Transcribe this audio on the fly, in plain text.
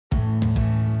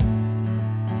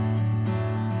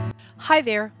Hi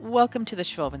there, welcome to the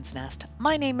Schwowin's Nest.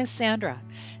 My name is Sandra.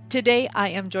 Today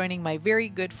I am joining my very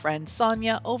good friend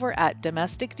Sonia over at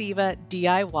Domestic Diva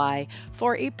DIY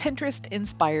for a Pinterest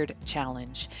inspired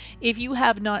challenge. If you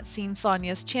have not seen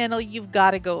Sonia's channel, you've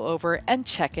got to go over and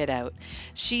check it out.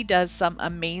 She does some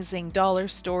amazing dollar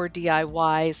store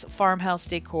DIYs, farmhouse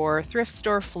decor, thrift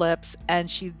store flips, and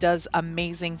she does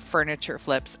amazing furniture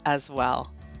flips as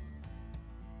well.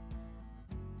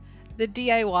 The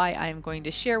DIY I am going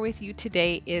to share with you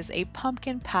today is a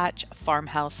pumpkin patch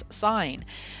farmhouse sign.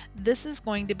 This is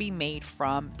going to be made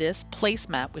from this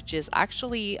placemat, which is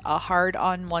actually a hard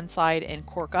on one side and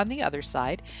cork on the other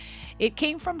side. It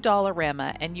came from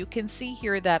Dollarama, and you can see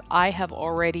here that I have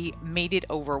already made it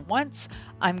over once.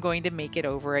 I'm going to make it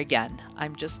over again.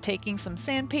 I'm just taking some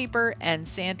sandpaper and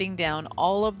sanding down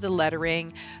all of the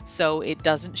lettering so it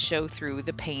doesn't show through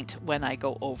the paint when I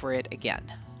go over it again.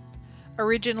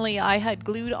 Originally, I had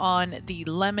glued on the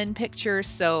lemon picture,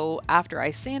 so after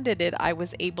I sanded it, I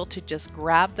was able to just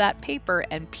grab that paper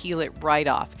and peel it right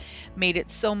off. Made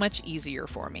it so much easier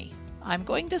for me. I'm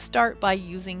going to start by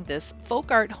using this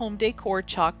folk art home decor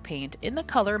chalk paint in the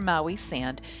color Maui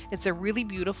Sand. It's a really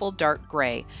beautiful dark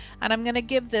gray, and I'm going to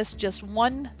give this just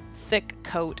one thick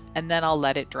coat and then I'll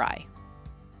let it dry.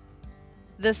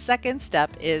 The second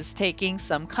step is taking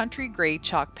some country gray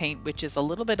chalk paint, which is a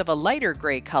little bit of a lighter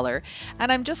gray color,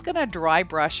 and I'm just going to dry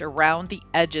brush around the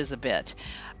edges a bit.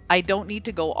 I don't need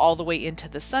to go all the way into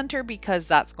the center because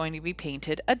that's going to be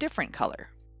painted a different color.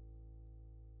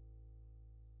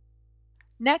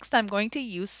 Next, I'm going to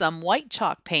use some white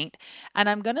chalk paint, and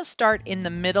I'm going to start in the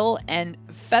middle and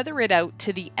feather it out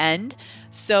to the end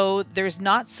so there's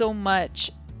not so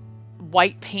much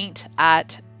white paint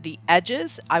at the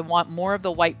edges. I want more of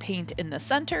the white paint in the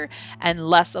center and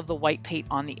less of the white paint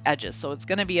on the edges. So it's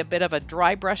going to be a bit of a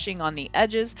dry brushing on the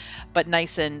edges, but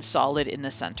nice and solid in the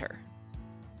center.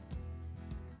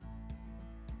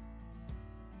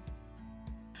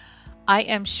 I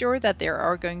am sure that there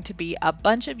are going to be a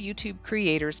bunch of YouTube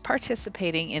creators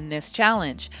participating in this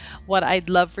challenge. What I'd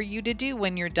love for you to do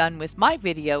when you're done with my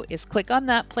video is click on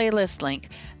that playlist link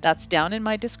that's down in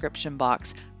my description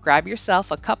box. Grab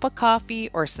yourself a cup of coffee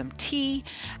or some tea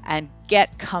and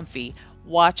get comfy.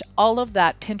 Watch all of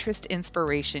that Pinterest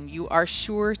inspiration. You are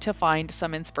sure to find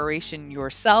some inspiration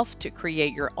yourself to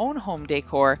create your own home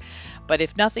decor, but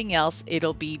if nothing else,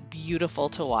 it'll be beautiful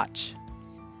to watch.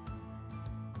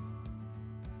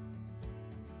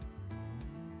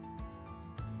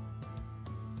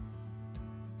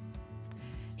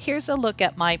 Here's a look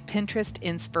at my Pinterest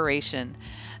inspiration.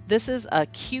 This is a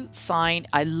cute sign.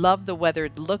 I love the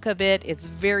weathered look of it. It's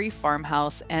very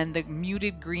farmhouse, and the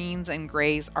muted greens and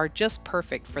grays are just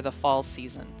perfect for the fall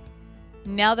season.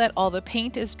 Now that all the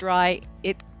paint is dry,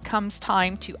 it comes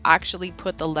time to actually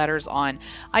put the letters on.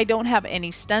 I don't have any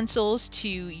stencils to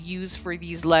use for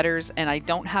these letters, and I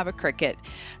don't have a Cricut,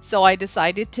 so I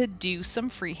decided to do some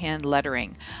freehand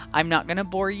lettering. I'm not going to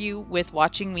bore you with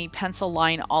watching me pencil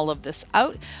line all of this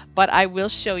out, but I will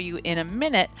show you in a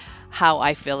minute how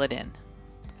I fill it in.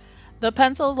 The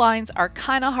pencil lines are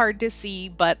kind of hard to see,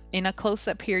 but in a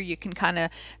close-up here you can kind of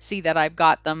see that I've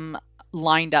got them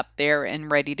lined up there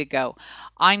and ready to go.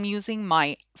 I'm using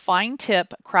my fine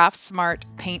tip Craft Smart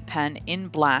paint pen in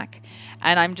black,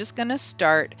 and I'm just going to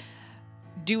start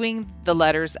doing the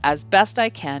letters as best I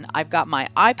can. I've got my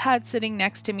iPad sitting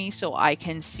next to me so I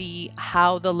can see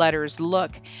how the letters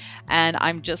look, and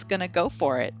I'm just going to go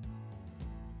for it.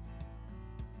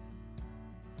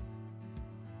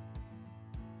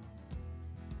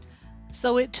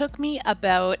 So it took me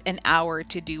about an hour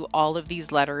to do all of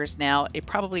these letters. Now, it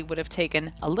probably would have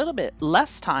taken a little bit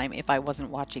less time if I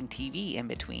wasn't watching TV in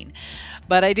between,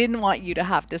 but I didn't want you to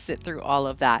have to sit through all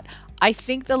of that. I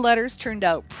think the letters turned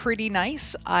out pretty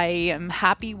nice. I am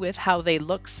happy with how they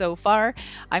look so far.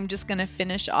 I'm just going to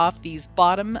finish off these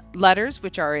bottom letters,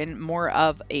 which are in more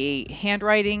of a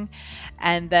handwriting,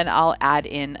 and then I'll add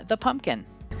in the pumpkin.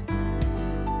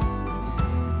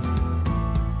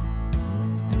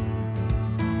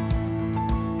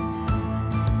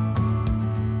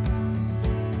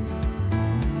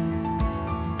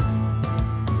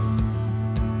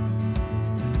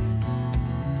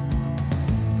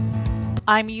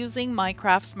 I'm using my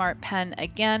Craft Smart pen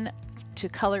again to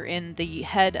color in the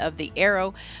head of the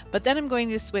arrow, but then I'm going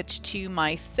to switch to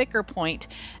my thicker point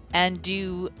and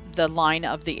do the line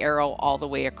of the arrow all the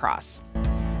way across.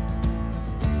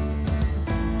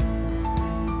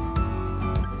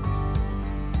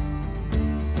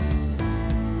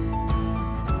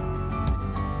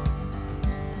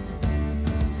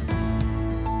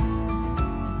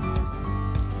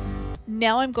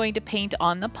 Now I'm going to paint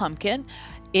on the pumpkin.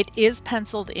 It is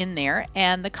penciled in there,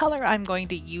 and the color I'm going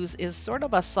to use is sort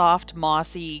of a soft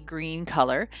mossy green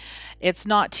color. It's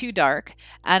not too dark,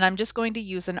 and I'm just going to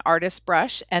use an artist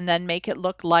brush and then make it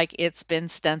look like it's been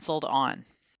stenciled on.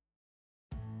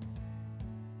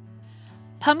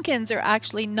 Pumpkins are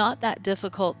actually not that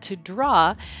difficult to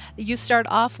draw. You start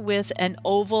off with an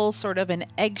oval, sort of an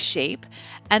egg shape,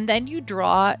 and then you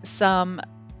draw some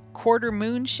quarter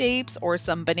moon shapes or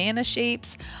some banana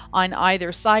shapes on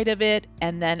either side of it,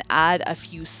 and then add a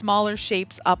few smaller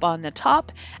shapes up on the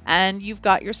top, and you've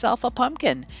got yourself a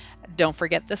pumpkin. Don't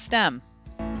forget the stem.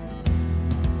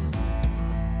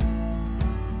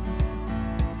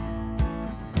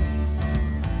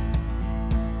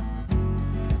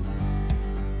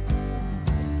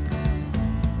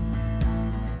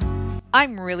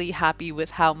 I'm really happy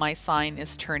with how my sign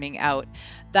is turning out.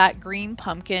 That green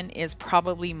pumpkin is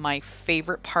probably my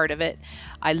favorite part of it.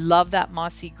 I love that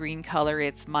mossy green color.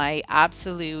 It's my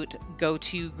absolute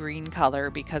go-to green color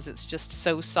because it's just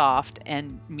so soft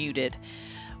and muted.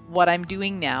 What I'm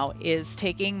doing now is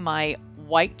taking my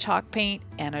white chalk paint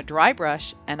and a dry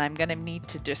brush, and I'm going to need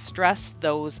to distress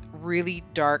those really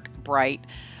dark, bright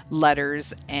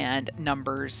letters and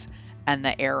numbers and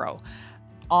the arrow.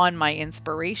 On my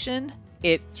inspiration,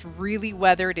 it's really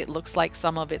weathered. It looks like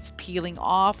some of it's peeling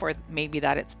off, or maybe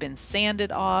that it's been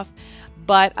sanded off,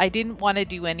 but I didn't want to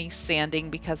do any sanding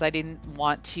because I didn't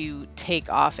want to take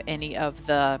off any of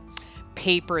the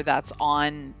paper that's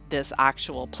on this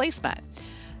actual placemat.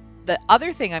 The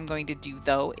other thing I'm going to do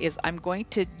though is I'm going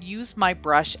to use my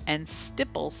brush and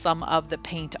stipple some of the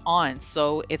paint on.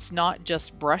 So it's not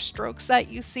just brush strokes that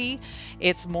you see,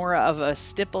 it's more of a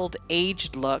stippled,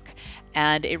 aged look,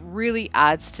 and it really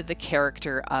adds to the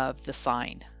character of the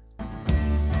sign.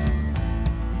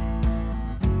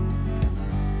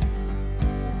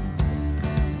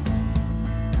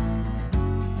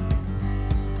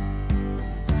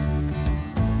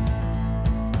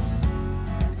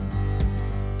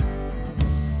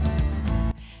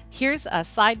 Here's a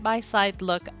side-by-side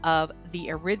look of the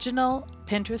original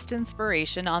Pinterest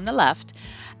inspiration on the left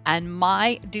and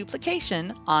my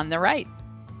duplication on the right.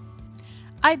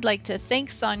 I'd like to thank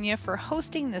Sonia for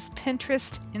hosting this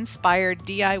Pinterest-inspired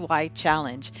DIY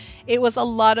challenge. It was a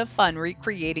lot of fun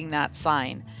recreating that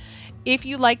sign. If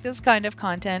you like this kind of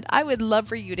content, I would love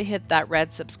for you to hit that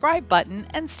red subscribe button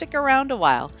and stick around a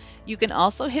while. You can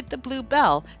also hit the blue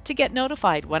bell to get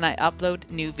notified when I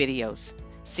upload new videos.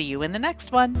 See you in the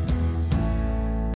next one.